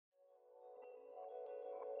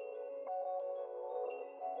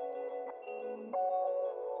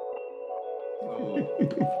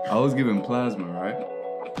I was given plasma, right?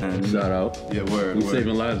 And Shout out. Yeah, word. We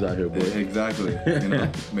saving lives out here, boy. Exactly. You know,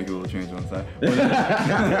 make a little change on the side.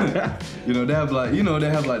 But, you know, they have like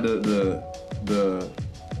the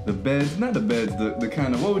beds, not the beds, the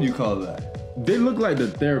kind of, what would you call that? They look like the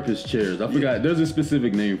therapist chairs. I forgot. There's a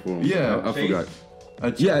specific name for them. Yeah, I forgot.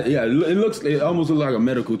 Yeah. It almost looks like a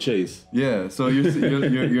medical chase. Yeah. So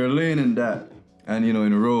you're laying in that, and you know,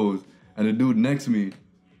 in rows, and the dude next to me,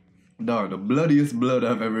 dog, the bloodiest blood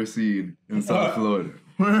I've ever seen in South Florida.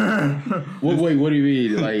 Wait, what do you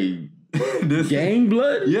mean? Like gang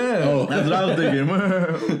blood? Yeah. Oh, that's what I was thinking.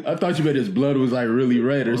 I thought you meant his blood was like really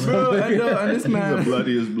red or something. Bro, I know, and this man, the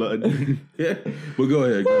bloodiest blood. Yeah. Well, go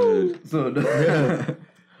ahead. So,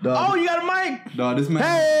 oh, you got a mic? Dog, this man.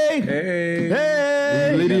 Hey.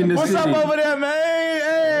 Lady in the What's city. up over there, man?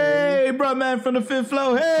 Hey, bro, man, from the fifth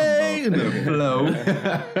floor. Hey. The flow,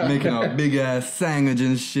 making a big ass sandwich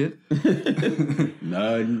and shit.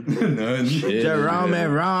 None. Shit. Jerome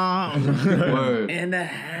and Ron. Word. In the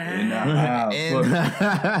house.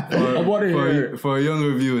 For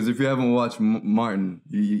younger viewers, if you haven't watched Martin,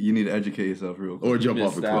 you need to educate yourself real quick. Or jump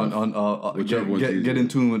off a cliff. Get in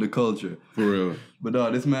tune with the culture. For real. But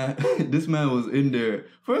this man was in there.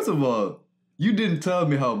 First of all, you didn't tell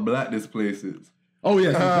me how black this place is. Oh, yes,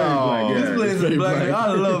 it's very black. Yeah, this place is black.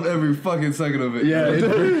 I love every fucking second of it. Yeah,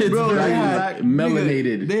 it's Bro, very black.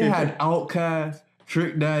 melanated. They had Outkast,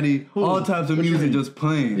 Trick Daddy, all types of music just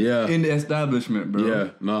playing in the establishment, bro. Yeah,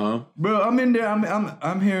 Bro, I'm in there.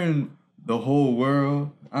 I'm hearing the whole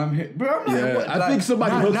world. I'm here, bro. I'm like, what, I think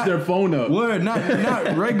somebody hooks their phone up. Word, not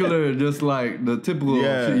regular, just like the typical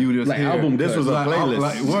shit you just like hear. album. This was a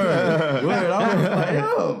playlist. Word. I was like,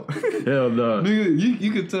 yo, hell no, nigga,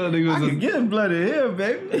 you could tell niggas. I can get bloody here,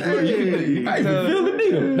 baby. You can feel the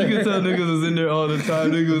nigga. You can tell niggas was in there all the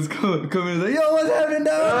time. Niggas coming and like, yo, what's happening,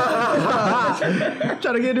 dog?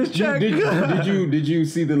 Trying to get this check. Did you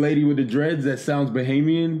see the lady with the dreads that sounds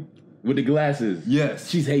Bahamian with the glasses? Yes,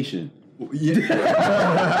 she's Haitian.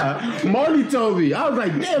 Yeah. Marley told me. I was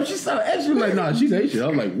like, damn, she sounded extra. Like, nah, she's Haitian. I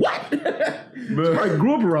was like, what? Bro, I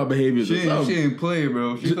grew up around behavior. She ain't playing,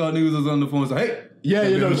 bro. She thought niggas was on the phone. So hey. Yeah,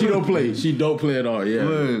 you know, she don't play. She don't play at all. Yeah,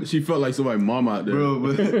 Bro. She felt like somebody's mom out there. Bro,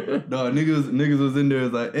 but niggas was in there.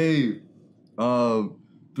 It's like, hey,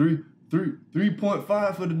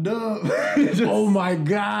 3.5 for the dub. Oh my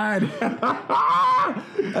god. And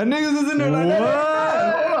niggas was in there like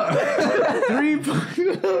that.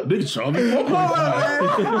 Nigga, Charlie.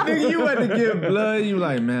 Nigga, you had to give blood. You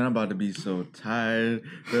like, man, I'm about to be so tired.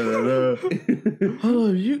 Hold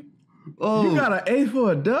on, you got an A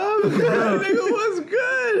for a dub? Nigga, what's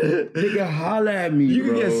good? Nigga, holla at me, You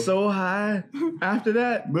bro. can get so high after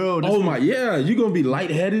that. Bro, you gonna be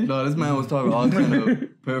lightheaded? No, this man was talking all kind of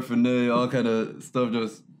paraphernalia, all kind of stuff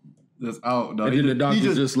just out. Dog. And then the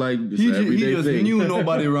doctor just like, he just knew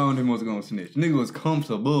nobody around him was gonna snitch. Nigga was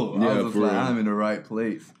comfortable. Yeah, I was just for like, real. I'm in the right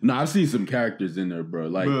place. Nah, I've seen some characters in there, bro.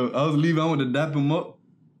 Like, bro, I was leaving, I went to dap him up.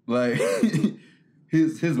 Like,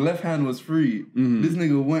 his left hand was free. Mm-hmm. This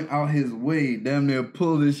nigga went out his way, damn near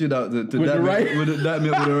pulled this shit out to dap me up with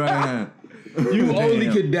the right hand. You only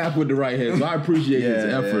could dap with the right hand, so I appreciate his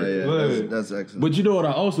effort. Yeah. That's excellent. But you know what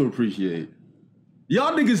I also appreciate?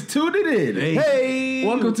 Y'all niggas tuned it in. Hey.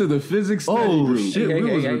 Welcome to the Physics Study Oh, Group. shit, we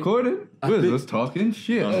was recording? We was just talking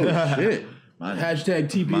shit. Oh, shit. Hashtag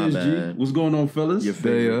TPSG. What's going on, fellas? Your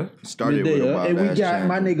favorite. Started with a wild and we ass got chant.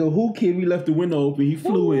 my nigga Who Kid. We left the window open. He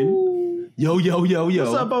flew in. Yo.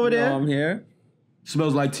 What's up over there? I'm here.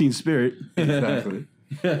 Smells like Teen Spirit. Exactly.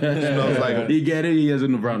 Smells like He get it. He has a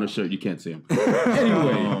Nirvana shirt. You can't see him.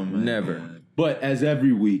 Anyway. Never. But as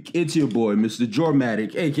every week, it's your boy, Mr.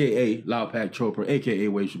 Jormatic, a.k.a. Loud Pack Chopper, a.k.a.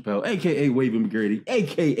 Wave Chappelle, a.k.a. Wave McGrady,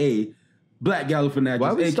 a.k.a. Black Galifianakis.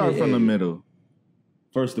 Why we start from the middle?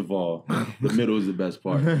 First of all, the middle is the best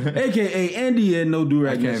part. a.k.a. Andy and No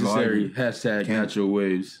Durag Necessary. Hashtag Natural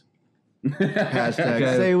Waves.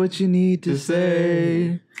 Hashtag say what you need to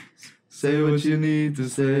say. Say what you need to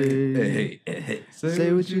say. Hey.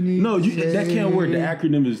 Say what you need No, to say. that can't work. The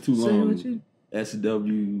acronym is too Say long. what you...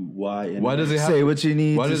 SWY. Why does it have Say what you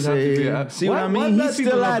need why to does it have say. to be a- See why- what I why mean? black He's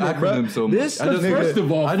people still love at it, bro. acronyms so much? This First of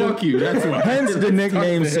all, fuck you. That's why. hence the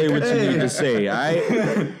nickname "Say What You Need to Say." All right,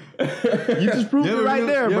 you just proved You it ever right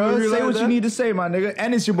there, you ever bro. Say realize what you that? need to say, my nigga.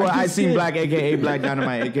 And it's your boy I just Seen did. Black, aka Black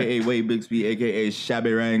Dynamite, aka Wade Bixby, aka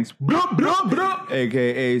Shabby Ranks,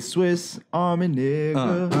 aka Swiss Army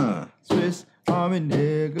nigga, Swiss Army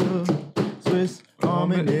nigga, Swiss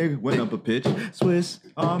Army nigga. Went up a pitch, Swiss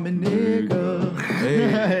Army nigga.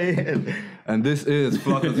 Hey. And this is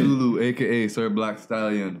Flocka Zulu, a.k.a. Sir Black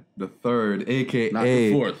Stallion the third, a.k.a. Not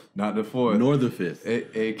the fourth. Not the fourth. Nor the fifth.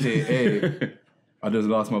 A.k.a. I just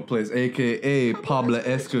lost my place. A.k.a. Pablo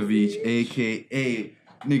Escovich, a.k.a.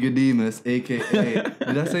 Nicodemus, a.k.a.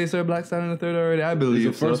 Did I say Sir Black Stallion the third already? I believe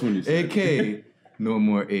It's the first one you said. A.k.a. No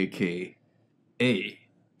more A.k.a.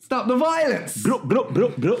 Stop the violence! Stop.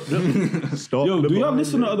 Yo, do y'all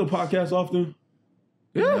listen to other podcasts often?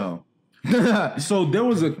 Yeah. No. So there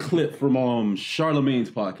was a clip from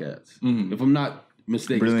Charlemagne's podcast. If I'm not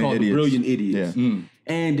mistaken, it's called The Brilliant Idiots. Yeah.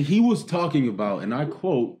 And he was talking about, and I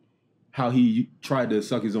quote, how he tried to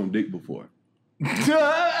suck his own dick before. and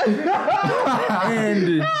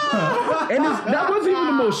that wasn't even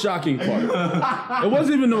the most shocking part. It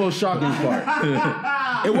wasn't even the most shocking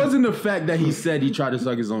part. It wasn't the fact that he said he tried to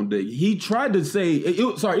suck his own dick. He tried to say, it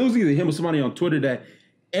was either him or somebody on Twitter that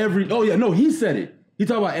he said it. He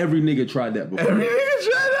talked about every nigga tried that before. Every nigga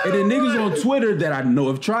tried that. And then niggas on Twitter that I know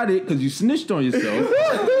have tried it because you snitched on yourself.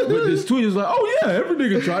 With this tweet is like, oh yeah, every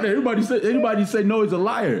nigga tried it. Anybody say no is a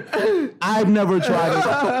liar. I've never tried it.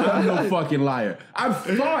 I'm no fucking liar. I've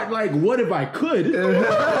thought like, what if I could?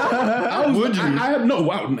 Would you? Hell no.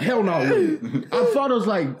 I thought it was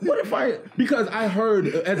like, what if I? Because I heard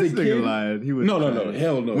as a kid. Lied. He was no,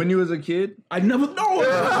 hell no. When you was a kid, I never. No,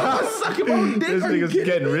 I was sucking my dick. This nigga's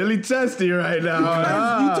getting really testy right now.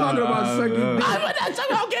 You talking about sucking dick?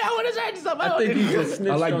 I think you just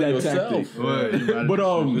snitched I like on that yourself. tactic. But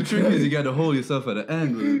the trick is you got to hold yourself at the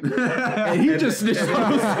end. and he just snitched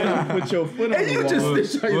on himself. Put your foot on And the you wall.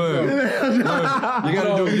 just snitched on yourself. You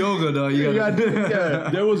got to do yoga, though. You got to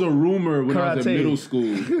do. There was a rumor when I was in Karate. middle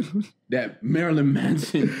school that Marilyn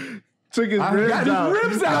Manson Took his got ribs his out.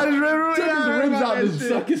 ribs out. Took his ribs out to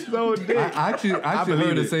suck his so dick. I actually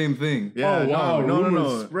heard the same thing. Yeah, Oh wow, no.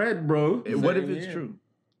 rumors spread, bro. What if it's true?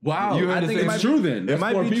 Wow, You heard I the think same- it's true then. That's It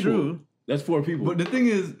might four be people. true. That's four people. But the thing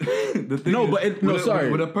is, sorry.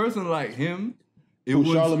 With a person like him, it Who,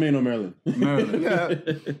 wouldn't, Charlemagne or Marilyn?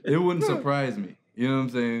 Marilyn, it wouldn't surprise me. You know what I'm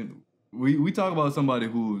saying? We talk about somebody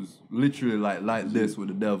who's literally like this with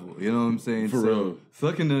the devil. You know what I'm saying? For real.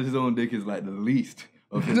 Sucking his own dick is like the least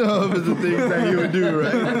of his Of the things that he would do,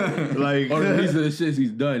 right? Like, Or these are the shits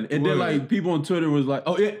he's done. And then Word. like people on Twitter was like,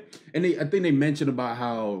 oh yeah. And I think they mentioned about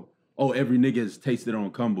how, every nigga has tasted on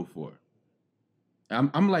cum before.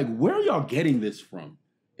 I'm like, where are y'all getting this from?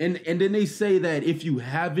 And then they say that if you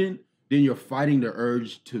haven't, then you're fighting the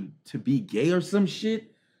urge to be gay or some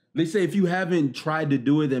shit. They say if you haven't tried to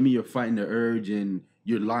do it, that means you're fighting the urge and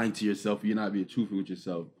you're lying to yourself. You're not being truthful with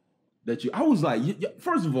yourself. I was like,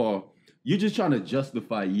 first of all, you're just trying to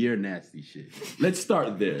justify your nasty shit. Let's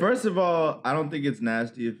start there. first of all, I don't think it's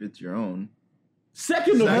nasty if it's your own.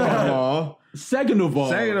 Second of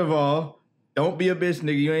all, don't be a bitch,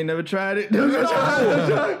 nigga. You ain't never tried it.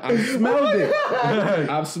 I smelled it.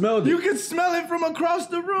 I've smelled it. You can smell it from across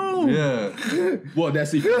the room. Yeah. Well,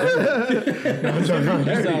 that's it. You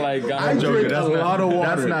sound like I God. drink a lot of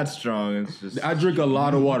water. That's not strong. It's just. I drink a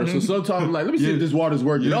lot of water. So sometimes I'm like, let me see if this water's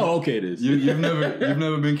working. Oh, okay, it is. You've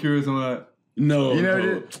never been curious on that. No. You never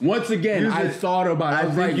no. did? Once again, I thought about it. I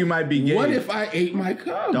was think like, you might be gay. What if I ate my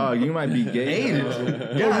cum? Dog, you might be gay. Or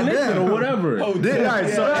liquid or whatever. All right,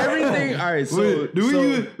 so everything. All right, so Wait, do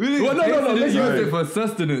we use Well, no, use listen. it for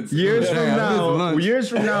sustenance? years from Damn, now, lunch.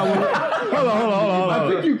 hold on. I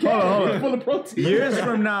think you can. Hold on. It's full of protein. Years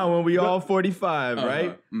from now, when we all 45,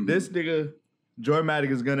 right? This nigga,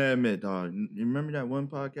 Joymatic is gonna admit, dog. You remember that one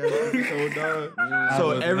podcast episode, dog? So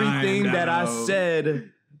was everything lying, that I dog.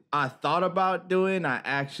 said, I thought about doing, I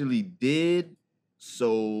actually did. So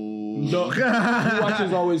No, you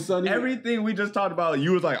watches Always Sunny. everything we just talked about,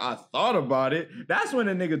 you was like, I thought about it. That's when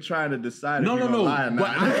a nigga trying to decide. No. if you gonna lie or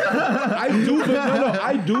But not.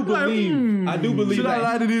 I do believe. I do believe Should I that.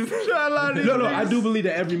 lie to these? Should I lie to these No, I niggas? do believe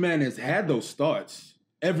that every man has had those thoughts.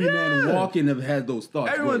 Every man walking have had those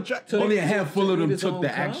thoughts. Everyone but try- only a handful of eat them his took own the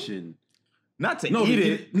cum? action. Not to No, eat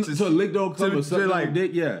it. to lick their cum or to something like- like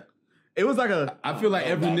dick. Yeah, It was like a. I feel like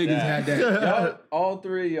every about nigga's that. had that. All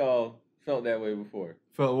three of y'all felt that way before.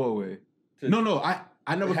 Felt what way? No,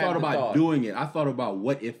 I never Had thought the about thought. doing it. I thought about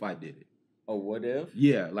what if I did it. Oh, what if?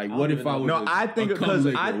 Yeah, like I what don't if even I know. was? No, I think a cum because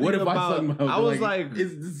licker? I think what if about. I sucked my? I was like,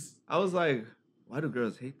 is this? I was like, why do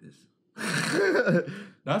girls hate this?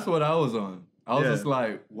 That's what I was on. I was Yeah. just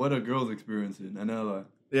like, what are girls experiencing? And they're like,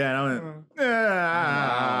 Yeah, and I went.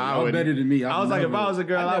 I Y'all wouldn't. better than me. I was like, if I was a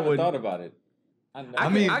girl, I I never would. thought about it. I I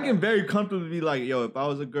mean- can very comfortably be like, yo, if I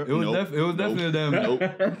was a girl, it was, nope. it was definitely them. Nope. I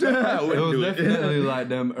It wouldn't was do it. definitely like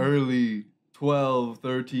them early 12,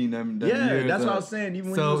 13, them Yeah, years. that's what I was saying.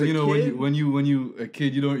 Even when So you was a you know kid, when you a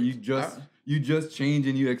kid, you you just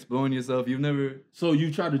changing, you exploring yourself. You've never. So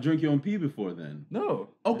you tried to drink your own pee before then? No.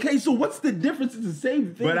 Okay, so what's the difference? It's the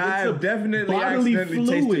same thing. But I have definitely accidentally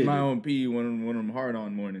tasted fluid. my own pee when I'm hard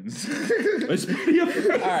on mornings. All right. It was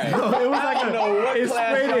like I don't know what it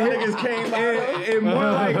class sprayed y'all it. niggas came out. It more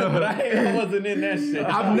like But I wasn't in that shit.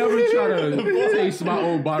 I've never tried to taste my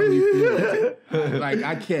own bodily fluids. Like,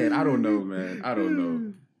 I can't. I don't know, man. I don't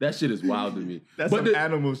know. That shit is wild to me. that's but some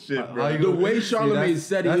animal shit, bro. the way Charlamagne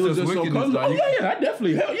said it, he was just so comfortable. Oh, yeah, I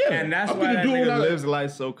definitely, hell yeah. And that's I'm why gonna that do it when nigga I- lives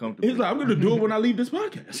life so comfortable. He's like, I'm gonna do it when I leave this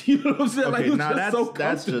podcast. You know what I'm saying? Okay, like, he was nah, just so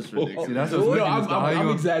that's just comfortable. ridiculous. See, that's No, what's wicked. I'm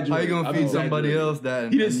exaggerating. How you gonna I'm feed somebody exaggerating. else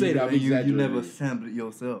that? He didn't and say that, I'm You exaggerating. never sample it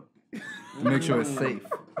yourself. To make sure it's safe.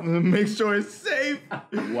 Make sure it's safe.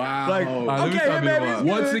 Wow. Like, let me okay, stop hey, being man, wild. it's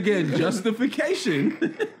Once good. again,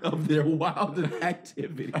 justification of their wild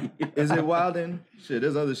activity. Is it wildin'? Shit,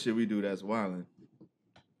 there's other shit we do that's wildin'.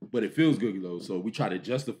 But it feels good though, so we try to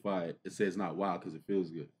justify it and say it's not wild because it feels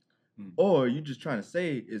good. Or you just trying to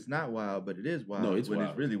say it's not wild, but it is wild. No, it's when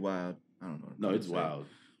wild. it's really wild. I don't know. No, it's wild.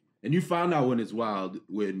 And you find out when it's wild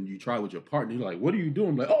when you try with your partner. You're like, "What are you doing?"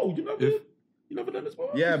 I'm like, "Oh, you never done this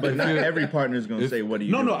before?" Yeah, but not every partner's gonna say, "What do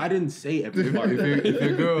you?" No, doing? I didn't say everybody.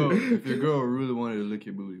 If your girl really wanted to lick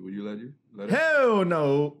your booty, would you let her? Hell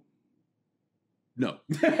no. No.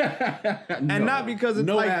 And not because it's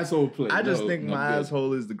no like asshole play. I just No, think no my good.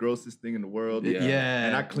 asshole is the grossest thing in the world. Yeah.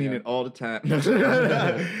 And I clean it all the time.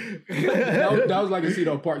 that was like a scene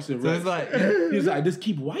on Parks and So Rec. it's like, He was like, just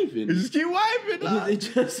keep wiping. Just keep wiping. dog. It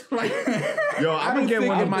just like Yo, I I don't don't get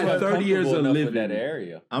think one in my 30 years of living that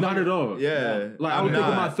area. not at all. Yeah. Like I I'm would think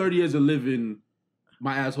in my not. 30 years of living,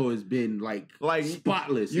 my asshole has been like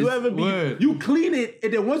spotless. You It's- ever be Word. you clean it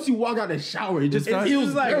and then once you walk out the shower, it starts-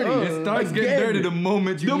 feels like, dirty. it starts getting Again, dirty the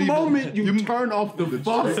moment you the leave. moment you turn off the it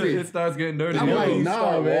faucet. starts getting dirty. I'm Yo, like,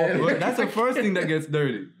 nah, man. Well, that's the first thing that gets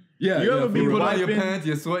dirty. Yeah, You ever be You put on wiping? your pants,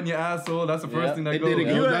 you're sweating your asshole. That's the first thing that And goes. then it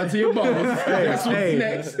You goes ever- down to your balls. That's what's Hey,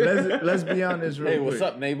 next. let's be honest real Hey, quick. what's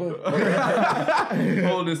up, neighbor?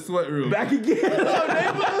 Hold this sweat room. Back again.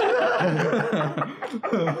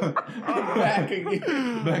 Back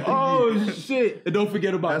again. Oh shit! And don't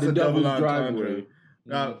forget about That's the a double devil's entendre. driveway.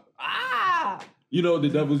 No, You know what the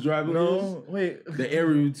devil's driveway is? no, wait. The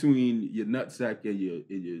area between your nutsack and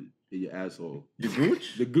your asshole. Your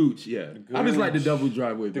gooch? The gooch, yeah. I just like the devil's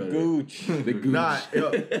driveway The better. gooch. The gooch. Nah,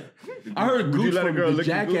 yo, I heard Would you gooch let a from girl the lick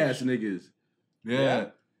your jackass niggas. Yeah.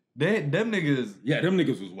 Them niggas, Yeah, them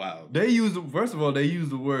niggas was wild. they use, first of all, they use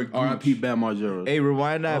the word gooch. R.I.P. Bam Margera. hey,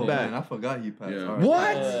 rewind that Oh, back. man, I forgot he passed. Yeah. All right.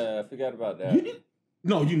 What? I forgot about that. You did-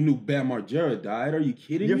 No, you knew Bam Margera died. Are you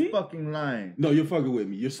kidding You're me? fucking lying. No, you're fucking with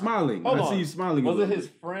me. You're smiling. Hold I on. see you smiling. a Was it little his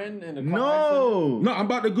bit. friend in the car No. No, I'm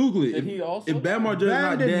about to Google it. Did he also If Bam die? Margera's Bam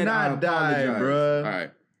not did dead, not I die, apologize. bruh. All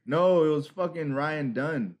right. No, it was fucking Ryan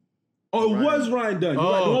Dunn. Oh, it Ryan. was Ryan Dunn. You're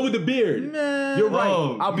right. The Oh. one with the beard. Man. You're right.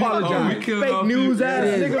 Oh, I we apologize. killed Fake off news you. ass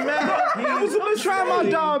It is. nigga, man. That was a mistake. Try my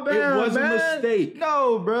dog, It man. was a man. mistake.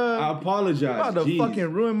 No, bruh. I apologize. about to Jeez.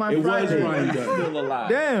 fucking ruin my It was Friday. Ryan He's Dunn. still alive.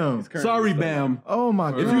 Damn. He's currently Sorry, still Bam. Oh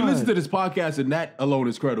my god. If you listen to this podcast and that alone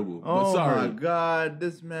is credible, but Oh sorry. my god,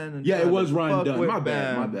 this man. Yeah, it tried was to Ryan fuck Dunn. with My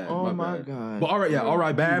bad. My Bam. bad. Oh my my bad. god. But all right, yeah, all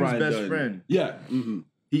right. Bam's Ryan best Dunn. friend. Yeah.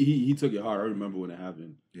 He took it hard. I remember when it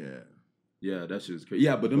happened. Yeah. Yeah, that shit's crazy.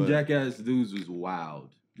 Yeah, but them But- jackass dudes was wild.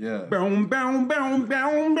 Yeah. Boom, boom, boom,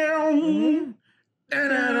 boom, boom.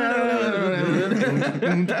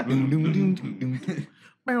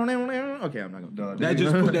 Okay, I'm not gonna. Dog, That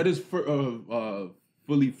just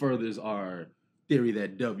fully furthers our theory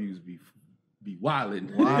that W's be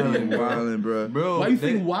wildin'. Wildin', bro. Bro, Why you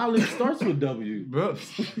they- think wildin' starts with W? Bro,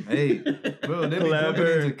 hey, bro, they be Clever.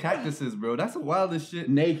 jumping into cactuses, bro. That's the wildest shit.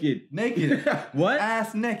 Naked. Naked. What?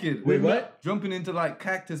 Ass naked. Wait, what? Jumping into like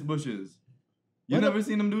cactus bushes. You What the- never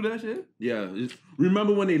seen them do that shit? Yeah.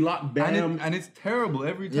 Remember when they locked Bam? And it's terrible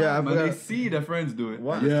every time. Yeah, I man. They forgot. see their friends do it.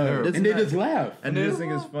 What? And it's Yeah. terrible. This- And they not- just laugh. And this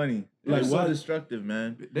thing is funny. Like Like so what? destructive,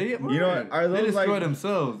 man. They, You know, are they those, destroy like-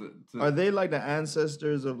 themselves. Are they like the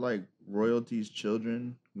ancestors of like royalty's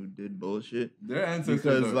children who did bullshit? Their ancestors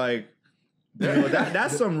Because are, like, you know,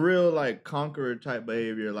 that's some real like conqueror type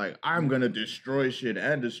behavior. Like I'm gonna destroy shit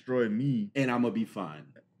and destroy me. And I'm gonna be fine.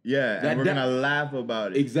 Yeah, That- and we're that- gonna laugh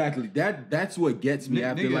about it. Exactly. That's what gets me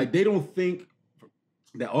after. Nigga. Like they don't think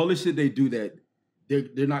that all the shit they do that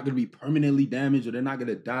they're not gonna be permanently damaged or they're not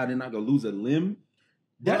gonna die. They're not gonna lose a limb.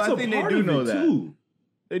 Well, That's I a think they part do of know it that. too.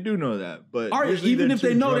 They do know that, but All right, usually even they're if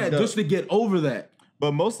they too know that, drugged up. just to get over that.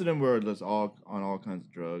 But most of them were just all on all kinds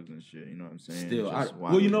of drugs and shit. You know what I'm saying? Still, Just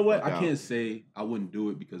well, you know wilding what? the I fuck can't out. say I wouldn't do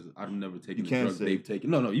it because I've never taken You the can't drugs say. they've taken.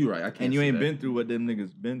 No, you're right. I can't. And you say ain't that. been through what them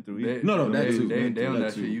niggas been through. they, Either. No, they, that too. They That on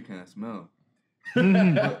that too. shit you can't smell.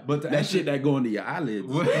 But that shit that go into your eyelids.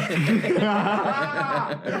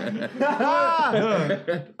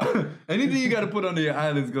 Anything you got to put under your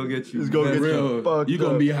eyelids go get you. It's gonna get you fucked You're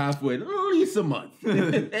gonna up. be halfway at least a month.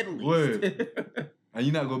 At least. Word. And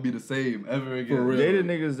you're not gonna be the same ever again. For real. They the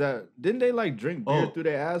niggas that didn't they like drink beer through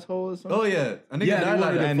their asshole or something? Oh yeah, a nigga Yeah, died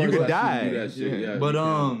like that. and you could die. That shit, yeah. But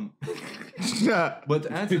but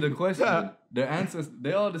to answer the question, their ancestors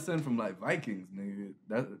they all descend from like Vikings, nigga.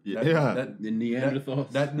 The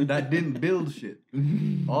Neanderthals. That didn't build shit.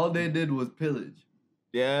 All they did was pillage.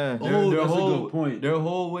 Yeah. Oh, that's a good point. Their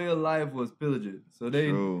whole way of life was pillaging. So they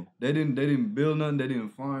didn't build nothing. They didn't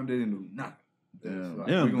farm. They didn't do nothing.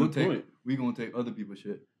 Yeah, we good point. We gonna take other people's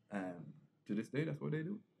shit, and to this day, that's what they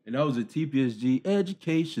do. And that was a TPSG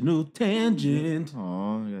educational tangent.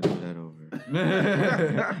 Oh, you gotta do that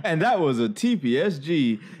over. And that was a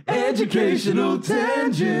TPSG educational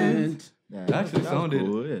tangent. Yeah, That actually sounded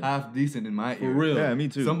cool, yeah. half decent in my ear. For real. Yeah, me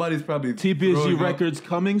too. Somebody's probably TPSG throwing up. Records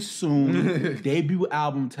coming soon. Debut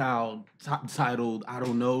album titled, I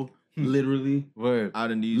don't know, literally. Word.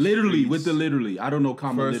 Out in these Literally, streets. with the literally. I don't know,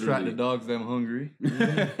 comma, First track, literally. the dogs them hungry.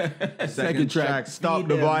 Second track, Stop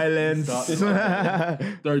the Feed Them. violence.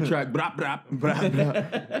 Third track, brap, brap,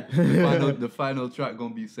 brap, The final track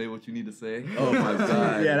gonna be say what you need to say. Oh my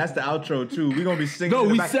God. Yeah, that's the outro too. We gonna be singing. No, in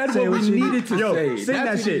the we back. said Say what we you needed to Yo, say. Sing That's that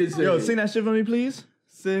what we shit. needed to Yo, say. sing that shit for me, please.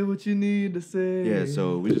 Say what you need to say. Yeah,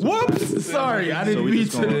 so we just Whoops! Sorry, I didn't mean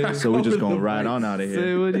to. So we're just gonna ride on out of here.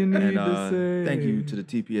 Say what you need And to say. thank you to the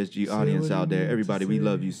TPSG audience what out you there. need Everybody, to we say.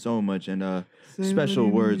 love you so much. And Say special what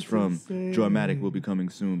you words need to from say. Dramatic will be coming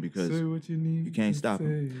soon because Say what you need. you can't to stop say.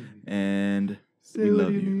 him. And Say we what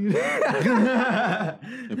love you. need.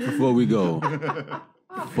 And before we go,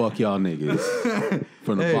 fuck y'all niggas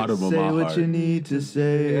from the bottom of Say my what heart. you need to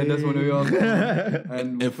say. And that's when we all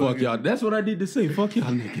and And fuck y'all. That's what I need to say. Fuck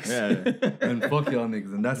y'all niggas. Yeah. and fuck y'all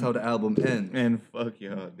niggas, and that's how the album ends. And fuck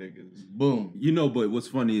y'all niggas. Boom. You know, but what's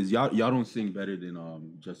funny is y'all don't sing better than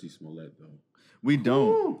Jussie Smollett though. We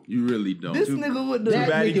don't. You really don't. This nigga with the Too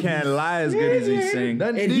bad he nigga can't be lie as good as he sing.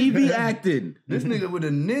 That and he be acting. This nigga with a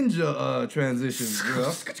ninja transitions,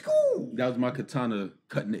 bro. That was my katana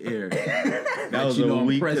cut in the air. That was you a know I'm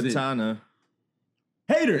weak present. katana.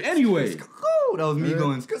 Hater. Anyway, That was me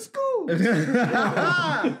going skoo.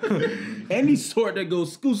 any sword that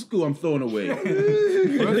goes skoo skoo, I'm throwing away.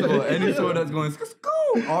 First of all, any sword that's going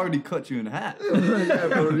skoo already cut you in half.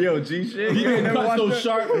 Yo, G shit. You getting cut so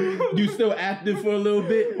sharp, you still active for a little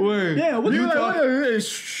bit. Word. Yeah, what You you like, talking?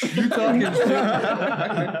 You talking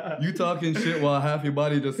shit. You talking shit while half your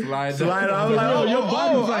body just slides down. Slide out. I'm like, Yo, your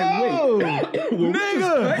body's like, wait.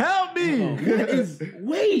 nigga, help me.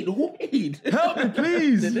 Wait. Help me,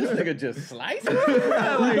 please. Did this nigga just slice it?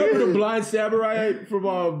 Remember the blind samurai from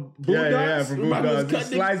Boondocks? Yeah, from Remember Boondocks. his The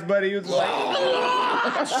cutting? slice buddy, he was like,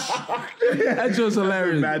 That's just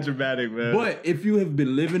hilarious. mad dramatic, man. But if you have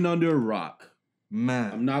been living under a rock,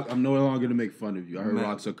 Man. I'm no longer gonna make fun of you. I heard Man.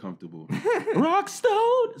 rocks are comfortable. Rock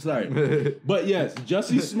stone. Sorry. But yes,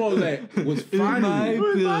 Jussie Smollett was finally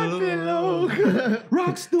pillow.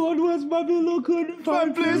 rock stone was my pillow, couldn't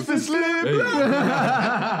find place to sleep. Hey. All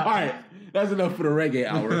right, that's enough for the reggae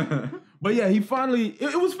hour. But yeah, he finally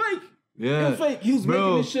it was fake. Yeah. It was fake. He was Bro,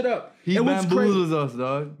 making this shit up. He And what's crazy- bamboozles us,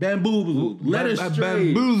 dog. Bamboozled. Led us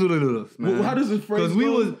straight. Bamboozled us, man. Well, how does this phrase Because we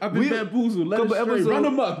go? was I've been bamboozled. Led us couple straight. episodes, Run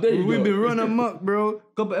amok. There you We've go. been running amok, bro.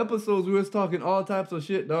 Couple episodes we was talking all types of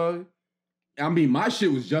shit, dog. I mean, my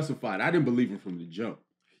shit was justified. I didn't believe him from the jump.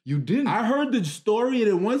 You didn't. I heard the story,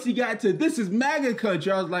 and then once he got to this is MAGA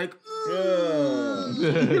country, I was like,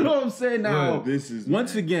 you know what I'm saying? Now, Right. This is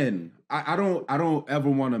once again, I don't ever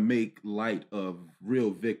want to make light of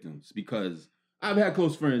real victims because I've had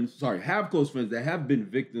close friends that have been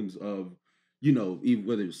victims of, you know, even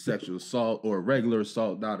whether it's sexual assault or regular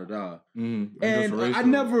assault, And I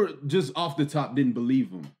never just off the top didn't believe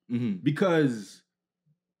him because,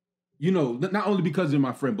 you know, not only because they're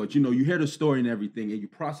my friend, but, you know, you hear the story and everything and you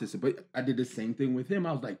process it. But I did the same thing with him.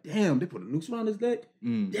 I was like, damn, they put a noose around his neck.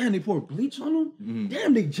 Damn, they poured bleach on him.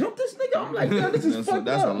 Damn, they jumped this nigga. I'm like, yeah, this is fucked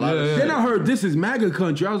that's up. a lot of Then I heard this is MAGA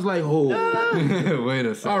country. I was like, oh, Wait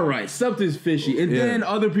a second. all right, something's fishy. And then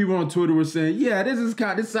other people on Twitter were saying, yeah,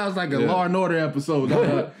 this sounds like a Law and Order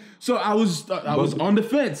episode. So I was on the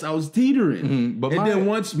fence. I was teetering. But then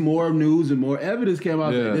once more news and more evidence came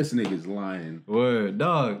out, Yeah. like, this nigga's lying. Word,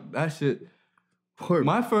 dog. That shit.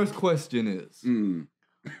 My first question is: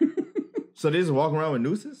 So they just walk around with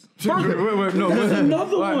nooses? wait, no. That's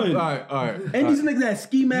another one. All right. And these niggas had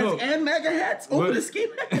ski masks No. and MAGA hats over What? the ski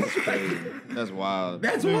masks. That's wild.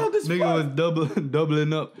 That's wild as Nigga fuck. was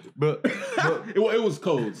doubling up, but It was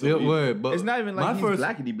cold. So but It's not even like he's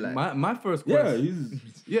blackity black. My first yeah, question.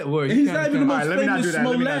 he's Word. he's not even the most Alright, let me not famous do that.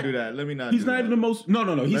 Let me not Smollett. do that. Let me not. He's do not that. even the most.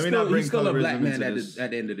 No. He's Let me not bring still a black colorism man into at this. the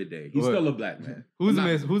end of the day. He's Word. still a black man. Who's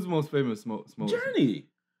the most famous Smoke? Journey.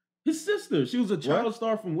 His sister. She was a child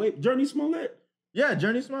star from Journey Smollett. Yeah,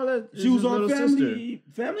 Journey Smollett. She was on Family.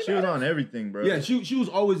 She was on everything, bro. Yeah, she was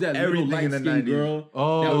always that Everything little in the light-skinned 90s. girl.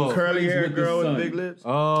 Oh. that was Curly friends hair with the girl with son. big lips.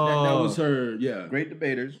 Oh, That was her. Yeah. Great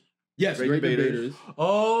debaters. Yes, great debaters.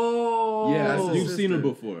 Oh, Yeah, That's his you've seen her sister.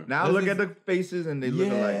 before. Now look at the faces and they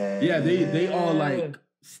look alike. Yeah, they all like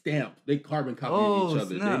stamped. They carbon copied each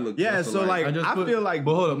other. snap. They look Yeah, just so alike. like I feel like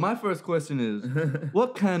But hold up, my first question is,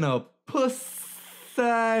 what kind of puss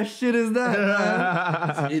shit is that,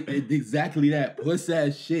 man? It exactly that puss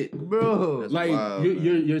ass shit, Bro? That's like wild,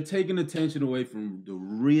 you're taking attention away from the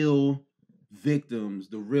real victims,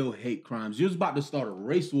 the real hate crimes. You're just about to start a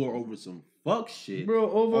race war over some fuck shit, Bro,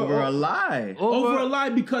 over a lie. over a lie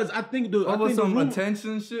because I think some the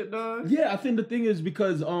attention shit, dog. Yeah, I think the thing is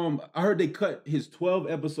because I heard they cut his 12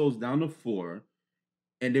 episodes down to 4,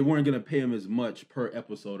 and they weren't gonna pay him as much per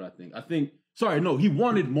episode. I think. Sorry, no, he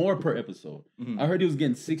wanted more per episode. I heard he was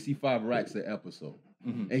getting 65 racks an episode,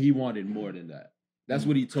 and he wanted more than that. That's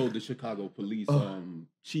what he told the Chicago police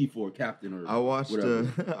chief or captain or I watched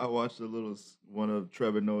whatever. I watched a little one of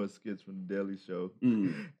Trevor Noah's skits from The Daily Show,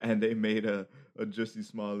 Mm. and they made a Jussie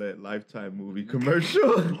Smollett Lifetime movie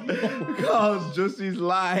commercial called Jussie's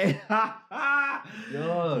Lie.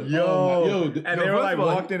 Yo, and they were like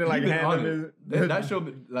walked in and like handed him that show,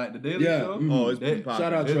 like the Daily Show. Oh, it's been popping.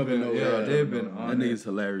 Shout out It's Trevor been- Noah. yeah, they've been That on it. nigga's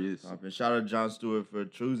hilarious. And shout out Jon Stewart for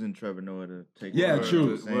choosing Trevor Noah to take Yeah, over.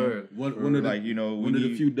 true. Word. One of the like, you know, one of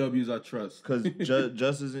the few W's I trust. Because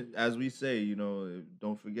just as we say, you know,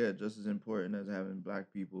 don't forget, just as important as having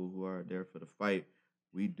black people who are there for the fight,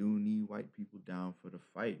 we do need white people down for the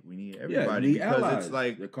fight. We need everybody need because allies. it's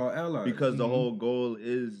like They're called allies. because the whole goal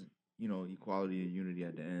is, you know, equality and unity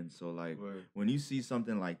at the end. So like Word. when you see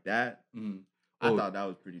something like that, Mm. I Oh, thought that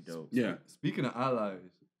was pretty dope. Yeah. Speaking of allies,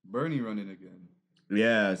 Bernie running again.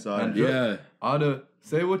 Yeah. So I And Yeah.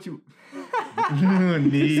 Say what you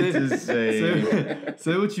need to say.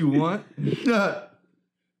 say what you want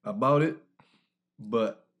about it,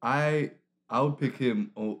 but I would pick him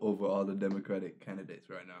over all the Democratic candidates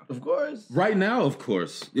right now. Of course. Right now, of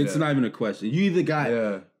course, it's Yeah. not even a question. You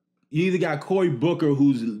either Yeah, got Cory Booker,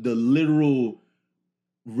 who's the literal,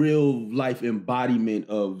 real life embodiment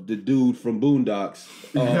of the dude from Boondocks,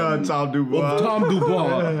 Tom Dubois. Tom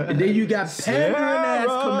Dubois, and then you got pandering ass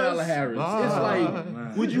Sarah Kamala Harris. It's like,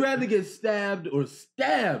 man. would you rather get stabbed or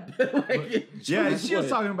stabbed? Like, Yeah, choose she was one.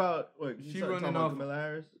 talking about what? She Talking running about off- Kamala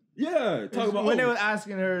Harris. Yeah, talk about when they were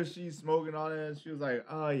asking her, if she's smoking all that. She was like,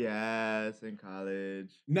 "Oh yes, in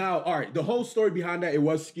college." Now, all right, the whole story behind that, it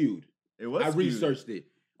was skewed. It was. I skewed. researched it.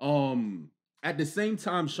 At the same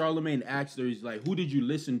time, Charlemagne asked her, he's like, who did you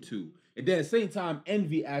listen to? And then at the same time,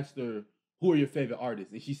 Envy asked her, who are your favorite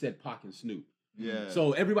artists? And she said Pac and Snoop. Yeah.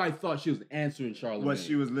 So everybody thought she was answering Charlemagne. what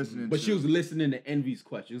she was listening, But to. she was listening to Envy's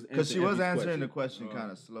question. because she was answering the question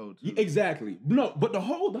kind of slow too. Yeah, exactly. No, but the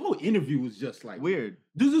whole interview was just like Weird.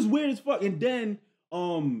 This is weird as fuck. And then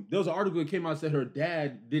there was an article that came out that said her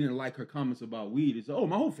dad didn't like her comments about weed. He said, "Oh,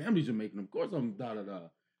 my whole family's Jamaican. Of course I'm da da da."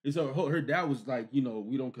 And so her dad was like, you know,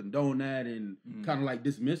 we don't condone that, and kind of like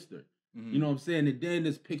dismissed her. You know what I'm saying? And then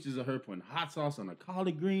there's pictures of her putting hot sauce on her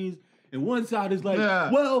collard greens. And one side is like,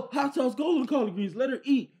 well, hot sauce goes on collard greens, let her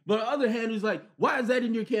eat. But on the other hand, is like, why is that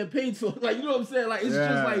in your campaign? So, like, you know what I'm saying? Like, it's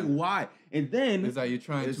just like, why? And then it's like you're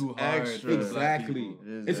trying It's too hard. extra. for black exactly. people.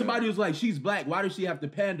 And somebody was like, she's black. Why does she have to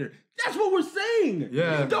pander? That's what we're saying.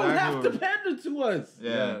 Yeah, You don't have to exactly. pander to us.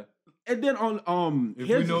 Yeah. And then on If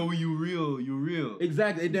here's- you know you real, you real.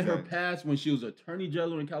 exactly. And then her Exactly. past when she was attorney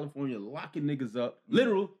general in California, locking niggas up,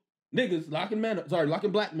 literal niggas locking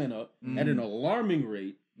black men up at an alarming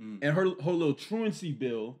rate. And her little truancy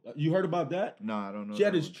bill, you heard about that? No, I don't know. She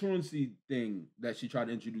had that this one. truancy thing that she tried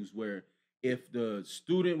to introduce where if the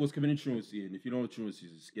student was committing truancy, and if you don't know what truancy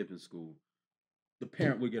is, skipping school, the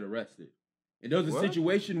parent would get arrested. And there was a What?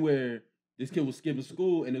 situation where this kid was skipping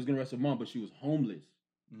school and they was gonna arrest her mom, but she was homeless.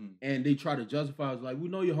 And they tried to justify it, was like, we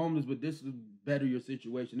know you're homeless, but this will better your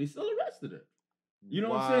situation. They still arrested her. You know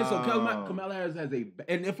what I'm saying? So Wow. Kamala Harris has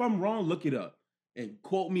and if I'm wrong, look it up. And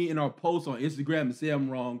quote me in our post on Instagram and say I'm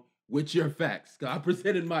wrong with your facts. Because I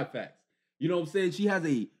presented my facts. You know what I'm saying? She has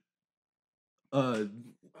a,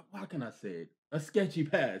 how can I say it? A sketchy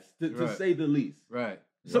past, to Right. say the least. Right.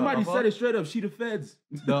 Somebody said it straight up. She the feds.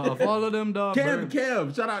 Of all of them, dog.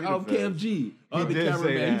 Kev. Shout out KFG. He The did say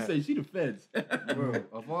cameraman. He that. said she the feds. Bro,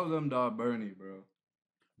 of all of them, dog, Bernie, bro.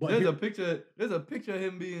 But There's a picture of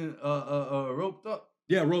him being roped up.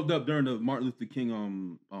 Yeah, roped up during the Martin Luther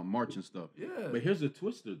King march and stuff. Yeah. But here's a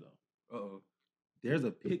twister though. Uh-oh. There's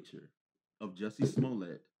a picture of Jussie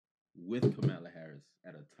Smollett with Kamala Harris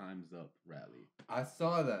at a Time's Up rally. I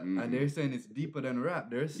saw that, and they're saying it's deeper than rap.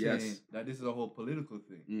 They're saying that this is a whole political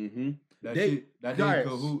thing. Mm-hmm. That Guys. they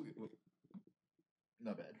cahoot.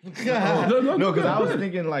 Not bad. No, No, because I was good.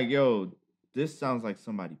 thinking like, yo, this sounds like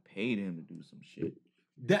somebody paid him to do some shit.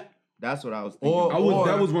 That's what I was thinking.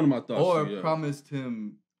 That was one of my thoughts. Or too, yeah. promised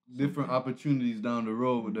him different opportunities down the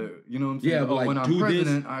road. You know what I'm saying? Yeah, but like, when I'm do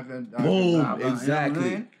president, this. I can Boom, blah, blah, you know what I'm exactly.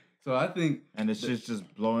 saying? So I think, and the shit's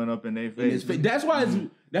just blowing up in their In face. his face. That's why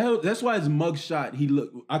that's why his mug shot.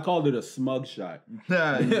 I called it a smug shot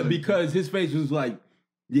because his face was like,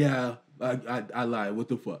 yeah, I lied. What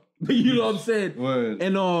the fuck? You know what I'm saying? word.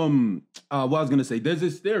 And what I was gonna say, there's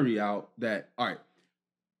this theory out that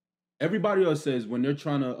everybody else says when they're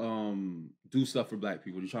trying to do stuff for black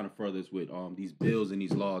people, they're trying to further this with these bills and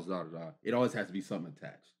these laws, it always has to be something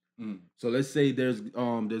attached. So let's say there's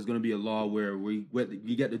gonna be a law where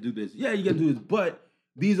you get to do this. Yeah, you get to do this, but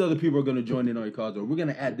these other people are gonna join in on your cause, or we're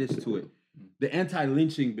gonna add this to it. The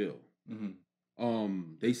anti-lynching bill.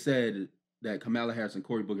 They said that Kamala Harris and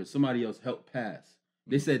Cory Booker, somebody else helped pass.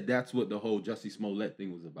 They said that's what the whole Jussie Smollett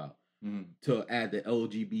thing was about. To add the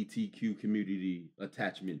LGBTQ community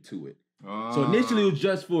attachment to it. So initially it was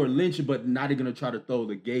just for lynching, but now they're gonna try to throw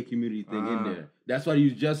the gay community thing in there. That's why they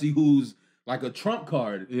use Jussie, who's like a Trump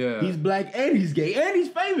card. Yeah. He's black and he's gay and he's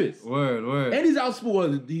famous. Word. And he's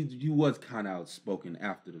outspoken. He was kind of outspoken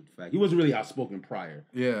after the fact. He wasn't really outspoken prior.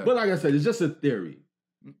 Yeah. But like I said, it's just a theory.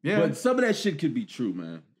 Yeah. But some of that shit could be true,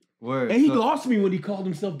 man. Word. And he lost me when he called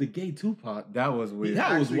himself the gay Tupac. That was weird.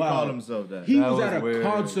 That was Actually wild. called himself that. He That was was at a weird.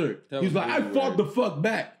 concert. That He was was like, I really fought weird. the fuck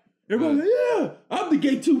back. Everybody was like, yeah, I'm the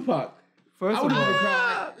gay Tupac. First I of would've all, been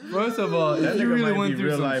crying. first of all, That if you nigga really might went be through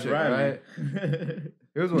real some life shit, Riley. right?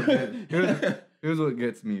 Here's what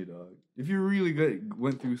gets me, dog. If you really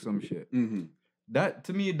went through some shit, that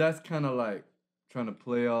to me, that's kind of like trying to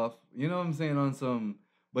play off. You know what I'm saying? On some,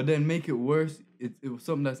 but then make it worse. It was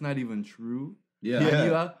something that's not even true.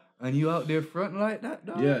 Yeah. And you out there fronting like that,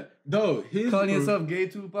 dog. Yeah. Though Calling yourself gay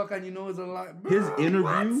Tupac and you know it's a lot. his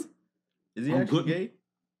interview. Is he I'm actually good. gay?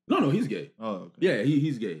 No, he's gay. Oh, okay. Yeah,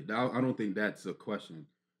 he's gay. I don't think that's a question.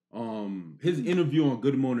 His interview on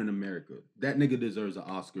Good Morning America, that nigga deserves an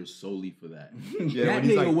Oscar solely for that. Yeah, That when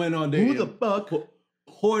he's nigga like, went on there. who the and fuck?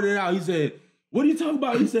 poured it out. He said, "What are you talking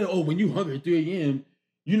about?" He said, "Oh, when you hungry at 3 a.m.,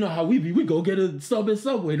 you know how we be. We go get a sub at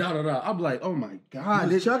Subway." I'm like, "Oh my god!"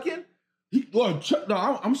 He was chucking?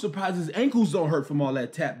 I'm surprised his ankles don't hurt from all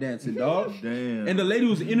that tap dancing, dog. Damn. And the lady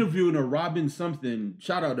was interviewing her, Robin something.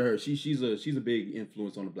 Shout out to her. She's a big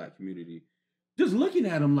influence on the black community. Just looking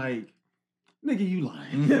at him like, nigga, you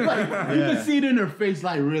lying. Like, you can see it in her face,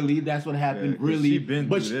 like, really? That's what happened? Yeah, 'cause really? she been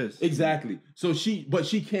through this. Exactly. So she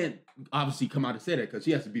can't obviously come out and say that because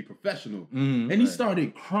she has to be professional. Mm-hmm. And he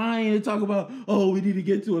started crying and talking about, oh, we need to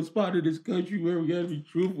get to a spot in this country where we gotta be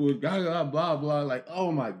truthful, blah, blah, blah. Like,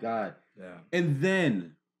 oh my God. Yeah. And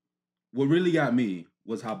then what really got me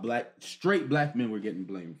was how straight black men were getting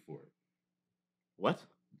blamed for it. What?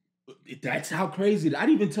 That's how crazy. I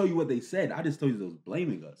didn't even tell you what they said. I just told you they was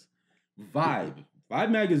blaming us. Vibe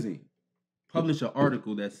magazine published an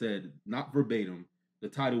article that said, not verbatim, the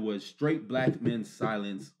title was "Straight Black Men's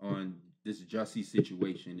Silence on This Jussie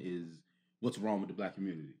Situation is What's Wrong with the Black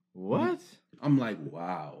Community." What? I'm like,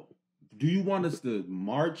 wow. Do you want us to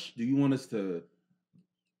march? Do you want us to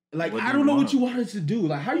like? What do I you don't know want? what you want us to do.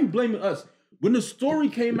 Like, how are you blaming us? When the story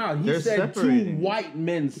came out, he They're said separating. 2 white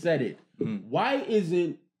men said it. Mhm. Why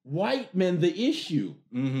isn't white men the issue?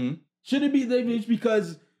 Mm-hmm. Should it be the issue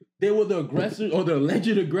because they were the aggressors or the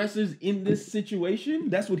alleged aggressors in this situation?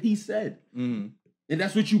 That's what he said. Mm-hmm. And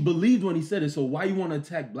that's what you believed when he said it. So why you want to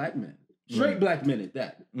attack black men? Straight black men at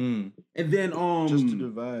that. Mm. And then Just to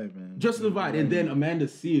divide, man. just to divide. And then Amanda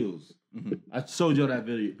Seals. Mhm. I showed you that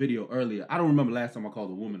video earlier. I don't remember last time I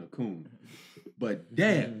called a woman a coon. But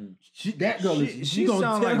damn, that girl She she gonna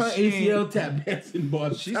sound tear like her she ACL ain't- tap dancing, boy.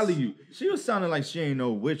 I'm telling you. She was sounding like she ain't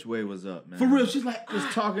know which way was up, man. For real, she's like,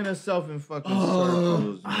 Just talking herself in fucking Oh,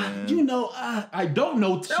 circles, man. you know, I don't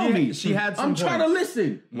know. Tell She- me. she had some I'm trying to points.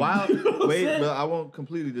 listen. Wow. You know what I'm Wait, saying? but I won't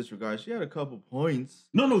completely disregard. She had a couple points.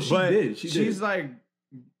 No, she but did. she's did. like,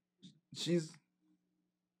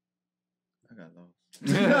 I got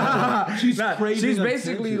lost. She's craving She's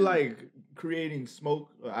basically attention. like creating smoke.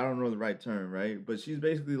 I don't know the right term, right? But she's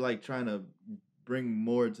basically like trying to bring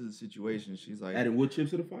more to the situation. She's like Adding wood chips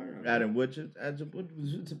to the fire. adding wood chips.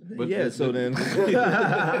 But Yeah. the- So the- then,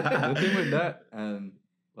 The thing with that, and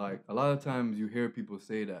like a lot of times you hear people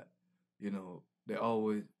say that, they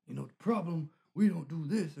always, the problem, we don't do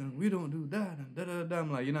this and we don't do that and da da da.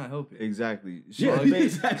 I'm like, you're not helping. exactly. Yeah,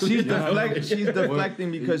 exactly. She's Yeah.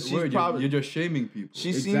 deflecting because she's probably you're just shaming people.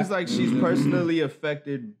 she seems like she's personally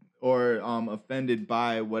affected or offended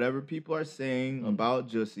by whatever people are saying about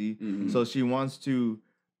Jussie. So she wants to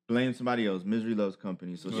blame somebody else. Misery loves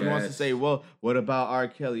company. So she wants to say, well, what about R.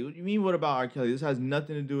 Kelly? What do you mean, what about R. Kelly? This has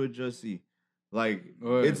nothing to do with Jussie. Like,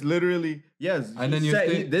 it's literally, yes. And then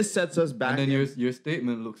this sets us back. And then your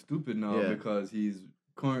statement looks stupid now because he's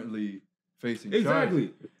currently facing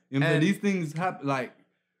charges. You know what I'm saying? These things happen, like,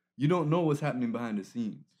 you don't know what's happening behind the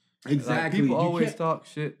scenes. Exactly. Like, people always talk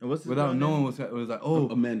shit without knowing what's happening. It was like,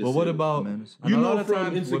 Amanda well, what Seales. about... Amanda And You a know lot of from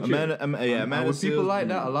times, Insecure. Amanda with people Seales, like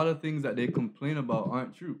that, a lot of things that they complain about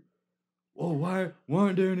aren't true. Oh, why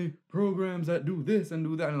aren't there any programs that do this and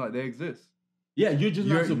do that? And like, they exist. Yeah, you're just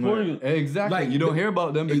not supporting them. Exactly. Like, you don't hear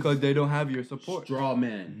about them because they don't have your support. Straw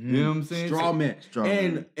man. You know what I'm saying? Straw man. Straw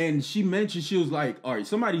man. And she mentioned, she was like, all right,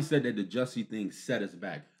 somebody said that the Jussie thing set us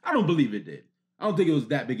back. I don't believe it did. I don't think it was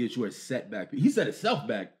that big issue as setback. He set himself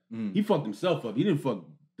back. He fucked himself up. He didn't fuck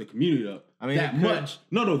the community up. I mean, that much.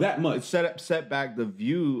 No, that much. It set back the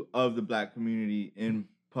view of the black community in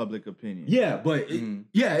public opinion. Yeah, but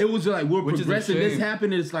it was like we're Which is a progressing. This shame.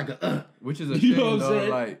 happened. It's like a Which is a You shame, know what I'm dog. saying?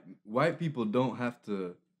 Like, white people don't have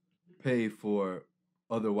to pay for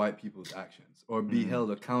other white people's actions or be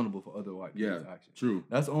held accountable for other white people's actions. true.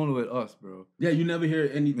 That's only with us, bro. Yeah, you never hear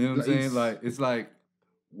any. You know what I'm saying? Like, it's like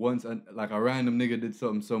once like a random nigga did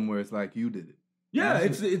something somewhere, it's like you did it. yeah,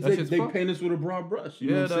 That's they paint us with a broad brush.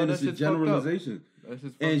 You know what I'm saying? It's a generalization. That's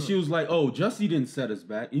just And fucked she up. was like, "Oh, Jussie didn't set us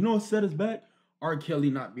back. You know what set us back? R. Kelly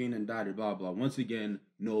not being indicted. Blah blah. Once again,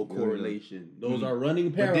 no correlation. Those are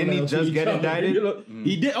running parallels. didn't he to just each get other. indicted? You know,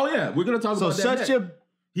 He did. Oh yeah, we're gonna talk So about that. such next. a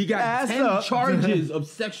He got ass 10 up. charges of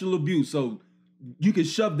sexual abuse. So you can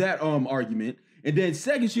shove that argument. And then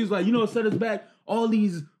second, she was like, you know what set us back? All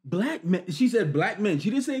these black men. She said black men. She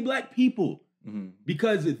didn't say black people.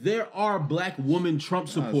 Because there are black woman Trump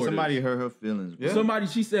supporters. somebody hurt her feelings. Bro. Somebody,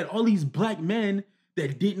 she said, all these black men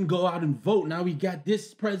that didn't go out and vote. Now we got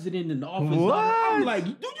this president in the office. What? I'm like,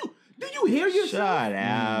 do you hear yourself? Shut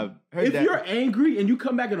up. If you're angry and you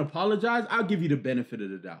come back and apologize, I'll give you the benefit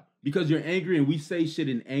of the doubt. Because you're angry and we say shit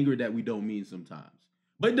in anger that we don't mean sometimes.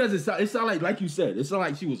 But it doesn't sound, it sound like you said, it sound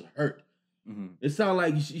like she was hurt. It sounded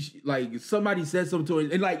like she like somebody said something to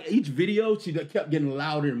her, and like each video, she kept getting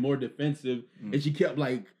louder and more defensive, and she kept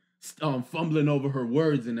like fumbling over her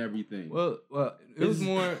words and everything. Well, it was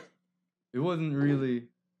more. It wasn't really.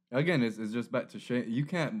 Again, it's just back to shame. You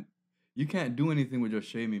can't do anything with just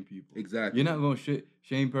shaming people. Exactly. You're not gonna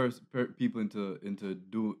shame people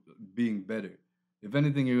into being better. If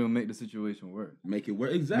anything, you're gonna make the situation worse. Make it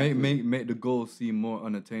work. Exactly. Make the goal seem more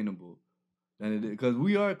unattainable than it is, because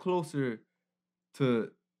we are closer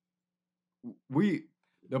to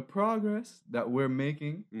the progress that we're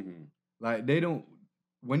making. Like, they don't,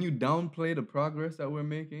 when you downplay the progress that we're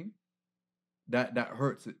making, that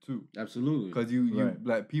hurts it too. Absolutely. Because you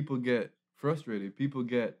like, people get frustrated. People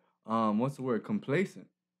get what's the word? Complacent.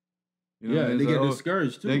 You know what I mean? they It's get like,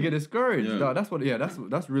 discouraged too. They get discouraged. Yeah. Dog,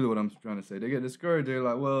 that's really what I'm trying to say. They get discouraged. They're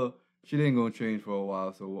like, well, she ain't gonna change for a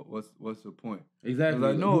while, so what's the point? Exactly.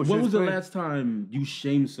 Like, no, when was the last time you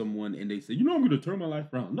shamed someone and they said, you know, I'm gonna turn my life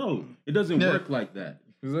around? No, it doesn't work like that.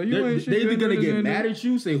 Like, They're either gonna get mad at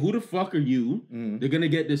you, say, who the fuck are you? They're gonna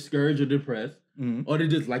get discouraged or depressed. Or they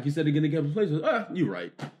just, like you said, they're gonna get replaced. You're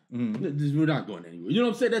right. We're not going anywhere. You know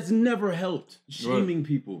what I'm saying? That's never helped. Shaming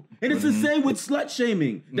people. And it's the same with slut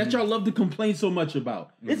shaming that y'all love to complain so much about.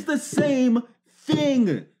 It's the same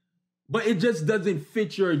thing. But it just doesn't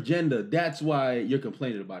fit your agenda. That's why you're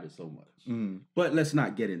complaining about it so much. But let's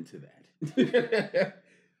not get into that.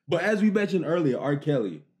 But as we mentioned earlier, R.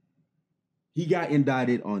 Kelly, he got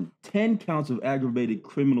indicted on 10 counts of aggravated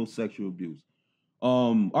criminal sexual abuse.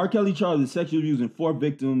 R. Kelly charged with sexual abuse in 4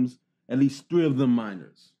 victims, at least 3 of them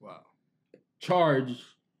minors. Wow. Charged.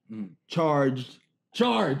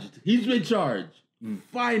 He's been charged.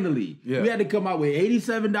 Finally. Yeah. We had to come out with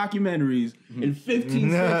 87 documentaries and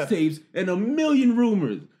 15 sex tapes and a million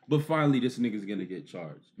rumors. But finally, this nigga's gonna get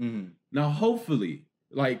charged. Now, hopefully,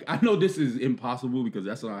 like, I know this is impossible because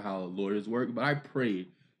that's not how lawyers work, but I pray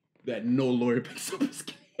that no lawyer picks up his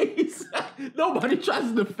case. Nobody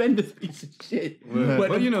tries to defend this piece of shit.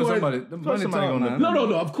 But you know, somebody somebody talk, gonna man.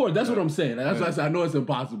 No, of course, that's what I'm saying. That's why I said I know it's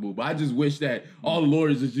impossible, but I just wish that all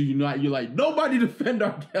lawyers that you're like, nobody defend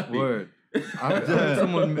R. Kelly. Word. I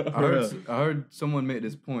heard someone make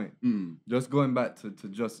this point. Just going back to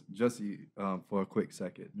Jussie for a quick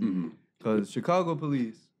second, because Chicago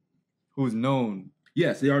police, who's known,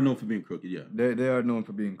 yes, they are known for being crooked. Yeah, they are known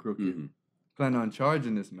for being crooked. Plan on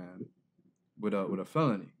charging this man with a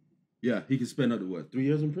felony. Yeah, he could spend up to what, 3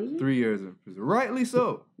 years in prison? 3 years in prison, rightly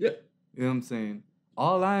so. Yeah, you know what I'm saying.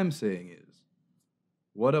 All I'm saying is,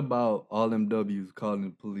 what about all them W's calling the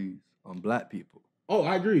police on black people? Oh,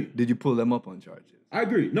 I agree. Did you pull them up on charges? I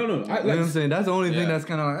agree. No. You know what I'm saying? That's the only thing that's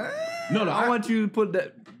kind of like, no. I want you to put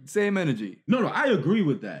that same energy. No, I agree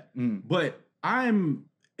with that. But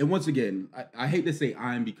and once again, I hate to say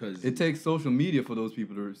because it takes social media for those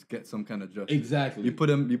people to get some kind of justice. Exactly. You put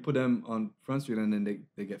them on Front Street and then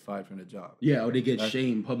they get fired from the job. Yeah, or they get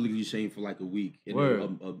publicly shamed for like a week, and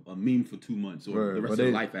a meme for 2 months, or the rest of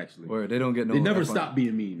their life actually. They don't get no. They never stop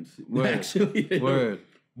being memes. Actually, Word.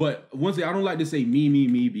 But once again, I don't like to say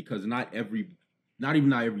me because not every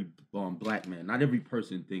black man, not every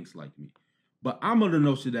person thinks like me. But I'm under the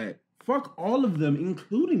notion that fuck all of them,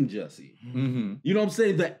 including Jussie. You know what I'm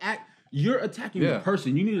saying? The act, you're attacking the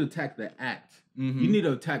person. You need to attack the act. You need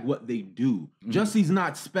to attack what they do. Jussie's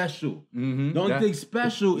not special. The only thing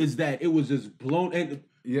special is that it was just blown. And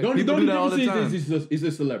the only difference is he's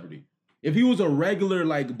a celebrity. If he was a regular,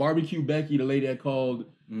 like Barbecue Becky, the lady that called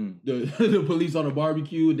the police on the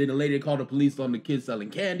barbecue, then the lady that called the police on the kids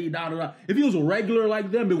selling candy, If he was a regular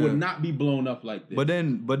like them, it would not be blown up like this. But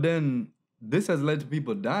then this has led to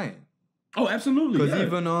people dying. Oh, absolutely. Because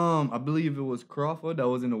even I believe it was Crawford that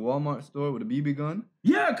was in the Walmart store with a BB gun.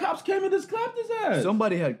 Yeah, cops came and just clapped his ass.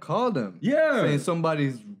 Somebody had called him. Yeah, saying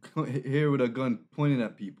somebody's here with a gun pointing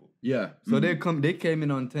at people. Yeah. So they came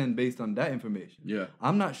in on 10 based on that information. Yeah.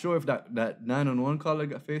 I'm not sure if that 911 caller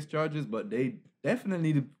got faced charges, but they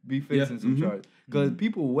definitely need to be facing some charges. Because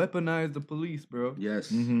people weaponize the police, bro.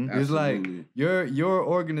 Yes. It's like your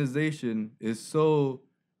organization is so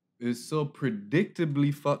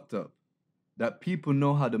predictably fucked up that people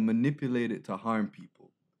know how to manipulate it to harm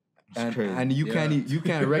people. And you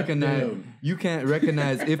can't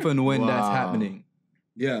recognize if and when that's happening.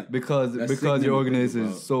 Yeah, because your organization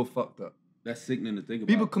is so fucked up. That's sickening to think about.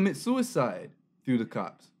 People commit suicide through the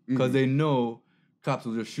cops because they know cops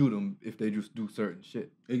will just shoot them if they just do certain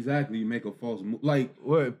shit. Exactly, you make a false move. Like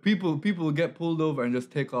where people get pulled over and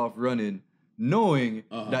just take off running, knowing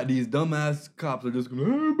that these dumbass cops are just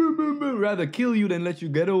gonna rather kill you than let you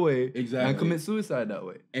get away. Exactly, and commit suicide that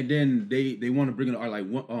way. And then they want to bring it. Or like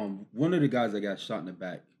one of the guys that got shot in the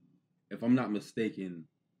back, if I'm not mistaken.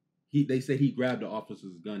 They said he grabbed the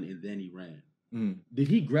officer's gun and then he ran. Did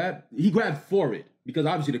he grab? He grabbed for it because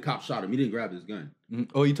obviously the cop shot him. He didn't grab his gun.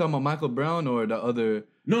 Oh, you talking about Michael Brown or the other?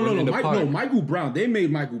 No. Michael Brown. They made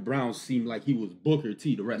Michael Brown seem like he was Booker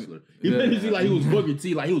T, the wrestler. He made him seem like he was Booker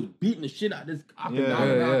T, like he was beating the shit out of this cop.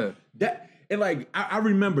 That and like I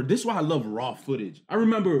remember. This is why I love raw footage. I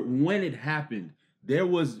remember when it happened. There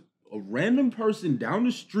was a random person down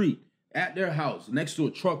the street at their house next to a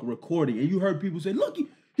truck recording, and you heard people say, "Look."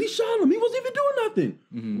 He shot him. He wasn't even doing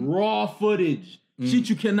nothing. Raw footage. Shit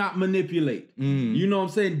you cannot manipulate. You know what I'm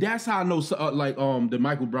saying? That's how I know the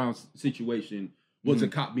Michael Brown situation was a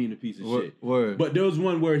cop being a piece of shit. Word. But there was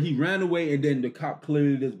one where he ran away and then the cop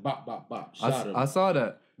clearly just bop, bop, bop, shot him. I saw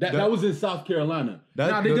that. That was in South Carolina.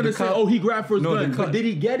 Now they're going to say, he grabbed for his gun. But did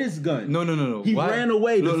he get his gun? No. He ran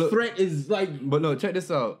away. The threat is like... But no, check this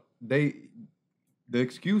out. The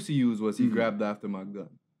excuse he used was he grabbed after my gun.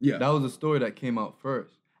 Yeah. That was a story that came out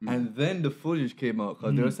first. And then the footage came out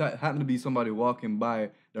because there happened to be somebody walking by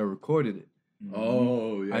that recorded it.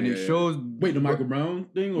 Oh, yeah. And it shows... Wait, the Michael Brown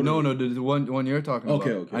thing? Or no, the one you're talking about.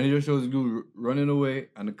 Okay. And it just shows you running away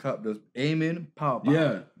and the cop just aiming, pow.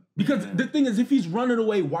 Yeah. Because the thing is, if he's running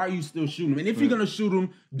away, why are you still shooting him? And if you're gonna shoot him,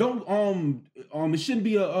 don't it shouldn't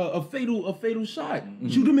be a fatal shot.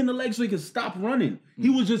 Shoot him in the leg so he can stop running. He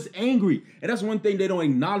was just angry, and that's one thing they don't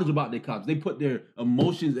acknowledge about their cops. They put their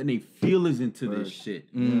emotions and their feelings into this shit.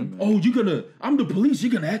 Oh, I'm the police.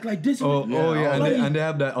 You're gonna act like this. And they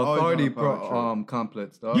have that authority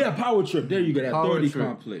complex. Dog. Yeah, power trip. There you go. That authority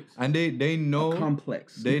complex. And they know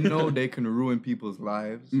complex. They know they can ruin people's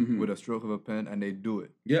lives with a stroke of a pen, and they do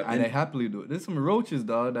it. Yeah. And they happily do it. There's some roaches,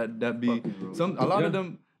 dog, that be a lot of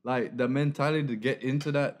them, like the mentality to get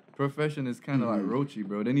into that profession is kind of like roachy,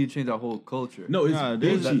 bro. They need to change our whole culture. No, it's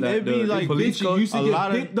bitchy. They be like police bitchy. You used to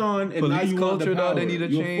get picked on, and now you want the power. Dog, they need to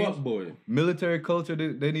You're change. a fuckboy. Military culture,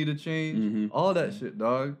 they need to change. All that shit,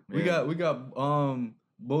 dog. We got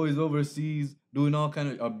boys overseas doing all kind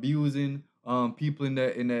of abusing people in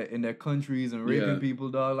their countries and raping people,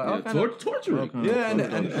 dog. Like all kind of torture.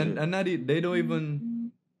 And now they don't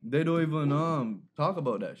even they don't even talk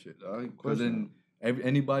about that shit, dog. Because then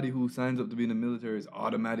anybody who signs up to be in the military is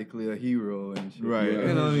automatically a hero and shit. Right.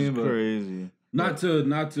 You know what I mean? But Crazy. Not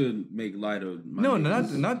to make light of my no,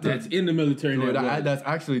 niggas not that's in the military. that's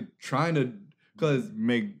actually trying to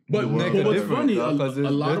make But make a what's difference. funny, Because a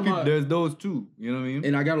lot of my, there's those too. You know what I mean?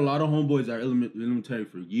 and I got a lot of homeboys that are in the military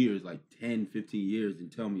for years, like 10, 15 years,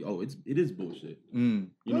 and tell me, oh, it is bullshit. You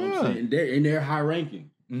know what I'm saying? And they're high ranking.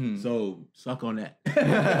 So suck on that.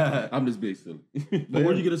 I'm just big silly. But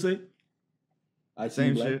what are you gonna say?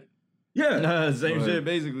 Same shit. Yeah, Same shit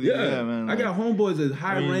basically. Yeah, Man. I got homeboys that's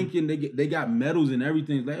high ranking. They got medals and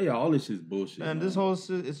everything. It's like, hey, all this shit's bullshit. Man, this whole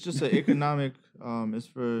it's just an economic. It's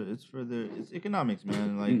economics,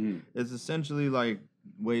 man. Like it's essentially like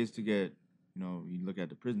ways to get. You look at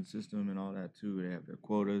the prison system and all that too. They have their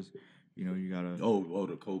quotas. You gotta. Oh,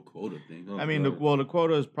 the quota thing. Oh, I mean, the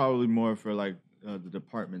quota is probably more for like the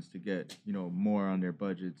departments to get more on their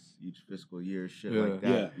budgets each fiscal year, shit like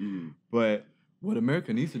that. Yeah. But what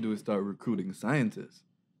America needs to do is start recruiting scientists.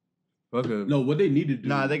 No, what they need to do.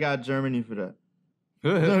 nah, they got Germany for that.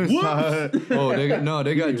 Oh, they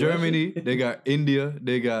got Germany, they got India,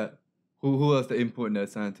 they got who else they importing that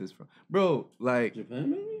scientists from? Bro, like Japan,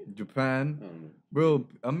 maybe? Japan. I don't know. Bro,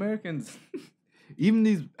 Americans, even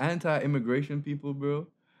these anti-immigration people, bro,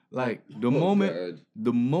 like the moment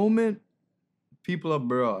people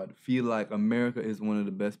abroad feel like America is one of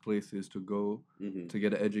the best places to go to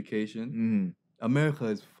get an education, America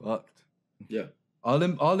is fucked. Yeah. All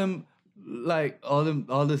this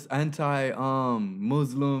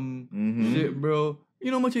anti-Muslim shit, bro. You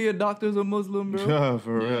know how much of your doctors are Muslim, bro? Yeah,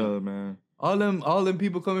 for real, man. All them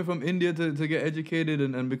people coming from India to get educated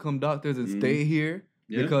and become doctors and stay here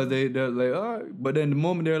because they're like, all right. But then the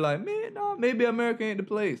moment they're like, man, no, maybe America ain't the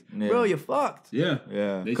place. Yeah. Bro, you're fucked. Yeah.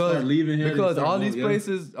 They start leaving here. Because all these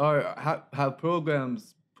places have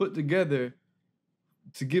programs put together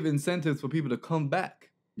to give incentives for people to come back.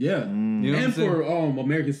 Yeah. You know And for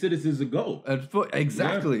American citizens to go. And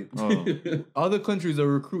exactly. Yeah. Other countries are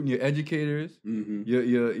recruiting your educators,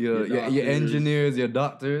 your engineers, your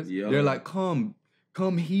doctors. Yeah. They're like, come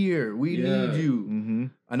here. We need you.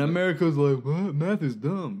 And America's like, what? Math is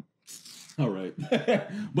dumb. All right.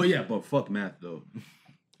 but fuck math though.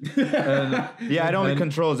 It only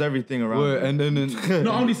controls everything around. Well, and then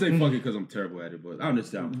no, I only say fuck it because I'm terrible at it, but I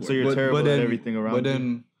understand. So you're terrible at everything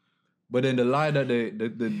around. But then the lie that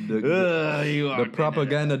the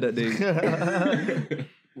propaganda that they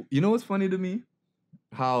you know what's funny to me?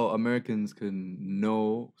 How Americans can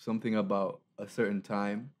know something about a certain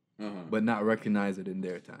time but not recognize it in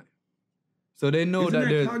their time. So they know Isn't that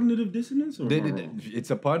there's cognitive dissonance or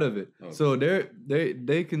it's a part of it. Okay. So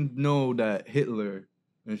they can know that Hitler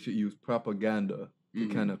and should use propaganda to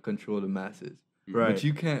kind of control the masses. Right. But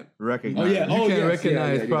you can't recognize. You can't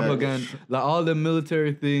recognize propaganda. Like all the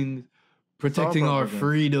military things, protecting our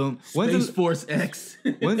freedom. Space Force X.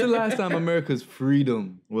 When's the last time America's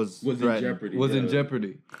freedom was in jeopardy? in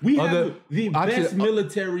jeopardy? We have the best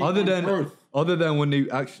military on Earth. Other than when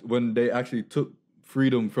they actually took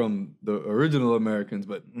freedom from the original Americans,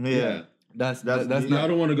 but that's not. I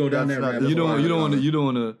don't want to go down that rabbit hole. You don't want to. You don't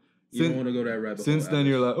want to go that rabbit hole. Since then,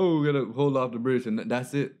 you're like, oh, we gotta hold off the British, and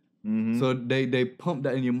that's it. So they pump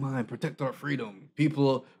that in your mind. Protect our freedom.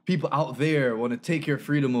 People out there want to take your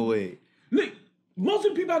freedom away. Look, most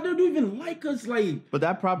of the people out there don't even like us. Like, but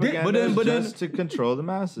that propaganda is just to control the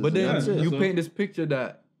masses. But then you paint this picture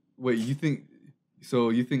that you think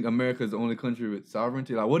America is the only country with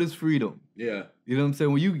sovereignty. Like, what is freedom? Yeah, you know what I'm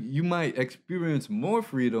saying. Well, you might experience more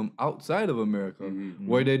freedom outside of America,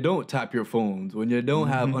 where they don't tap your phones, when you don't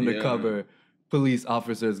have undercover police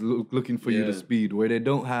officers looking for you to speed, where they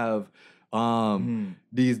don't have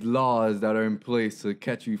these laws that are in place to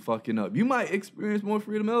catch you fucking up. You might experience more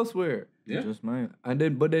freedom elsewhere. Yeah, just might.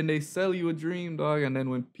 But then they sell you a dream, dog. And then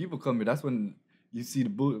when people come here, that's when you see the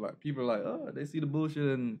bullshit. Like people are like, oh, they see the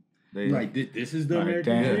bullshit and they like this is the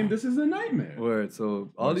American dream. This is a nightmare. Word. So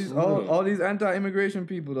all these anti-immigration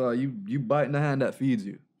people, dog, you biting the hand that feeds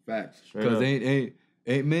you. Facts. Because ain't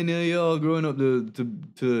many of y'all growing up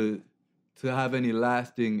to have any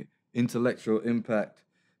lasting intellectual impact.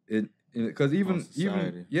 Because even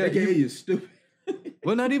you're stupid.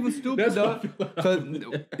 Well, not even stupid, dog. Because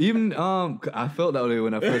even I felt that way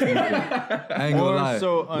when I first moved there. I ain't gonna lie.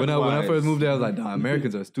 So when I first moved there, I was like, nah,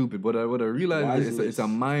 Americans are stupid. But what I realized is it's a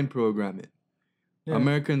mind programming. Yeah.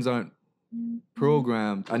 Americans aren't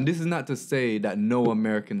programmed, and this is not to say that no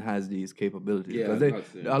American has these capabilities. Yeah,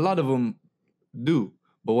 a lot of them do.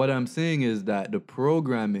 But what I'm saying is that the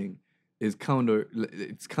programming is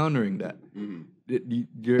countering that.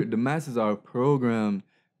 The masses are programmed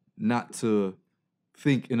not to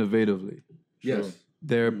think innovatively. Yes.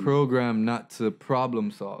 They're programmed not to problem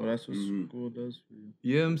solve. Well, that's what school does for you.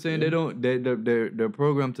 You know what I'm saying? They don't. They're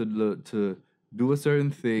programmed to do a certain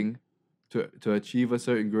thing, to achieve a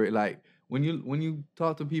certain grade. Like when you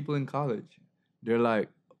talk to people in college, they're like,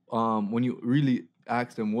 when you really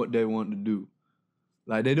ask them what they want to do,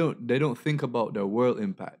 like they don't think about their world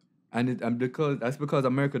impact, and because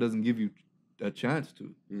America doesn't give you a chance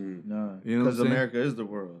to. No, You know what I'm because saying? America is the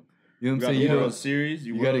world. You know You what I'm got saying? the You World don't. Series,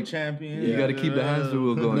 you you world gotta- champion. You got to keep the hamster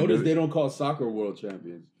wheel going. Notice dude. they don't call soccer world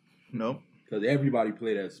champions Nope. because everybody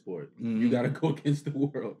play that sport. You got to go against the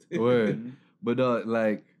world. Word. But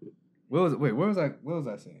like, where was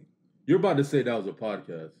I saying? You're about to say that was a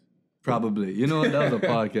podcast. Probably. You know what? That was a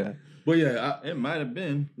podcast. But yeah, It might have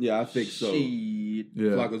been. I think so. Shit.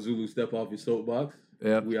 Yeah. Flocka Zulu, step off your soapbox.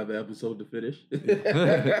 Yep. We have an episode to finish.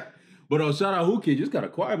 But shout out Who Kid, just got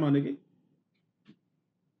acquired, my nigga.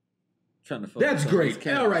 Trying to focus That's on great. this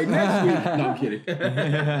camera. All right, next week. No, I'm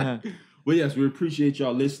kidding. But yes, we appreciate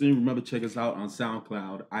y'all listening. Remember, check us out on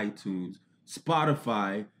SoundCloud, iTunes,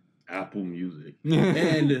 Spotify, Apple Music,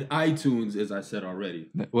 and iTunes, as I said already.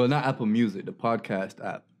 Well, not Apple Music, the podcast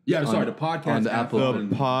app. Yeah, sorry, the On podcast the app Apple- on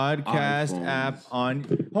The podcast iPhones. app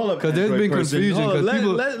on. Hold up, 'Cause there's Android been person. confusion, Hold 'cause up,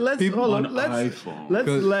 people- let's people hold on up, let's iPhone. let's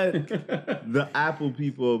 'Cause- let the Apple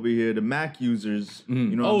people over here, the Mac users. You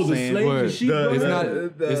know Oh, what I'm the saying? slave Word. and sheep. The- It's not.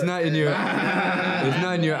 the- It's not in your. It's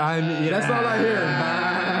not in your. Yeah, that's all I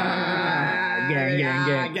hear.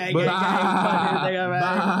 Gang.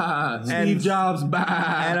 Bah. Steve And- Jobs,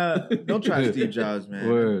 bah. And don't try Steve Jobs, man.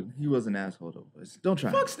 Word. He was an asshole though. But don't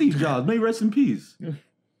try. Fuck Steve Jobs. May he rest in peace. You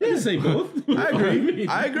can say both. I agree.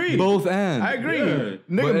 I agree. Both and. I agree. Yeah. Nigga,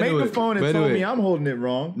 But make anyway- the phone and but told anyway. me I'm holding it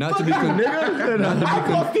wrong. Not to be. Nigga,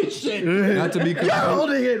 Not to be. shit. Not to be. you're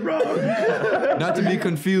holding it wrong. Not to be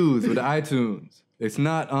confused with iTunes. It's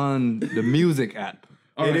not on the music app.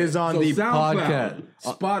 It is on the podcast.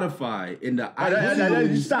 Spotify, in the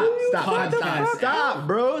iTunes. Stop,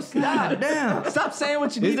 bro. Stop. Damn. Stop saying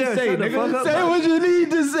what you Is need to there- say, shut the fuck nigga. up, Say bro. what you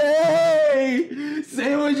need to say.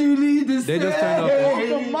 Say what you need to say. They just turned off.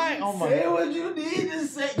 Oh my. Say what you need to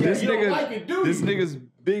say. This You don't nigga, like it, do this you? nigga's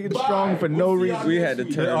big and strong for no We'll see reason. y'all We had to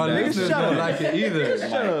turn Our down. listeners Shut don't up. like it either.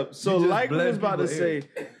 Shut up. So just like bled was about to people say,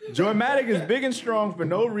 Joymatic is big and strong for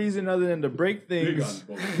no reason other than to break things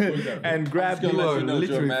and grab Gonna people. let you know literally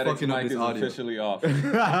Dramatic's fucking up mic this is audio. officially off. Thank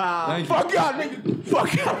you. Fuck y'all, nigga.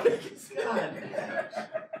 Fuck y'all, niggas.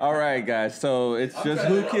 All right, guys. So it's just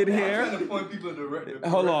Who Kid here.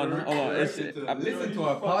 Hold on. Listen to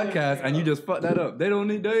our podcast and you just fucked that up. They don't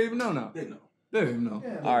even know now. They know. They don't even know.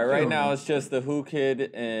 All right, right now it's just the Who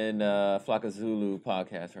Kid and Flocka Zulu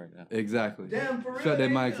podcast right now. Exactly. Damn, for real. Shut their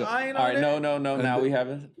mics up. I ain't All on right, that. no. Now we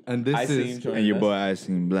haven't. And this I is. seen joining And your us. boy I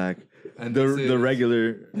seen black. And The this is- the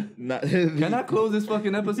regular, not Can I close this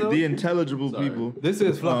fucking episode? the intelligible people. This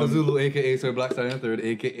is Flocka Zulu, aka Sir Black Star III,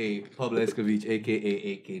 aka Pablo Escovich,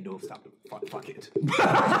 aka Don't Stop it. Fuck it.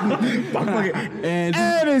 And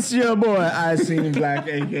it's your boy I seen black,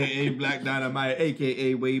 aka Black Dynamite,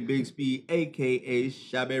 aka Way Big Speed, aka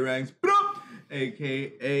Shabby Ranks,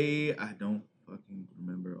 aka I don't fucking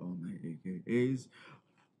remember all my AKAs,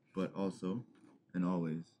 but also and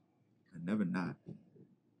always and never not.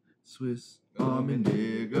 Swiss Army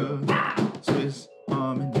nigga, Swiss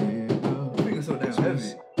Army nigga, Nigga so damn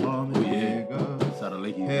Swiss heavy. Army nigga, Shout out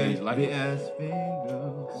Lakey heavy Days, like it. ass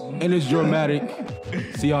fingers. And it's Dramatic.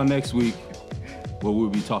 See y'all next week where we'll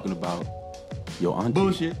be talking about your auntie.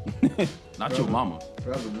 Bullshit. Not your mama.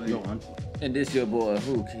 Probably. Your auntie. And this your boy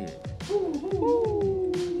Who Kid.